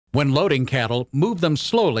When loading cattle, move them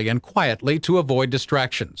slowly and quietly to avoid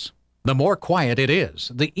distractions. The more quiet it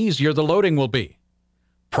is, the easier the loading will be.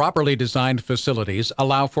 Properly designed facilities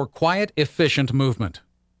allow for quiet, efficient movement.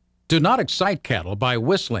 Do not excite cattle by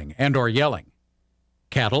whistling and/or yelling.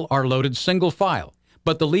 Cattle are loaded single file,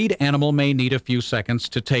 but the lead animal may need a few seconds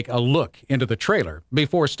to take a look into the trailer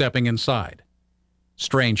before stepping inside.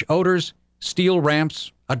 Strange odors, steel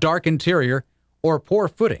ramps, a dark interior, or poor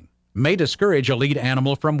footing may discourage a lead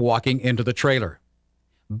animal from walking into the trailer.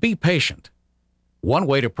 Be patient. One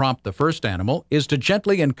way to prompt the first animal is to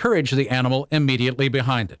gently encourage the animal immediately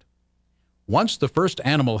behind it. Once the first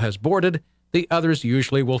animal has boarded, the others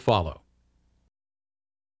usually will follow.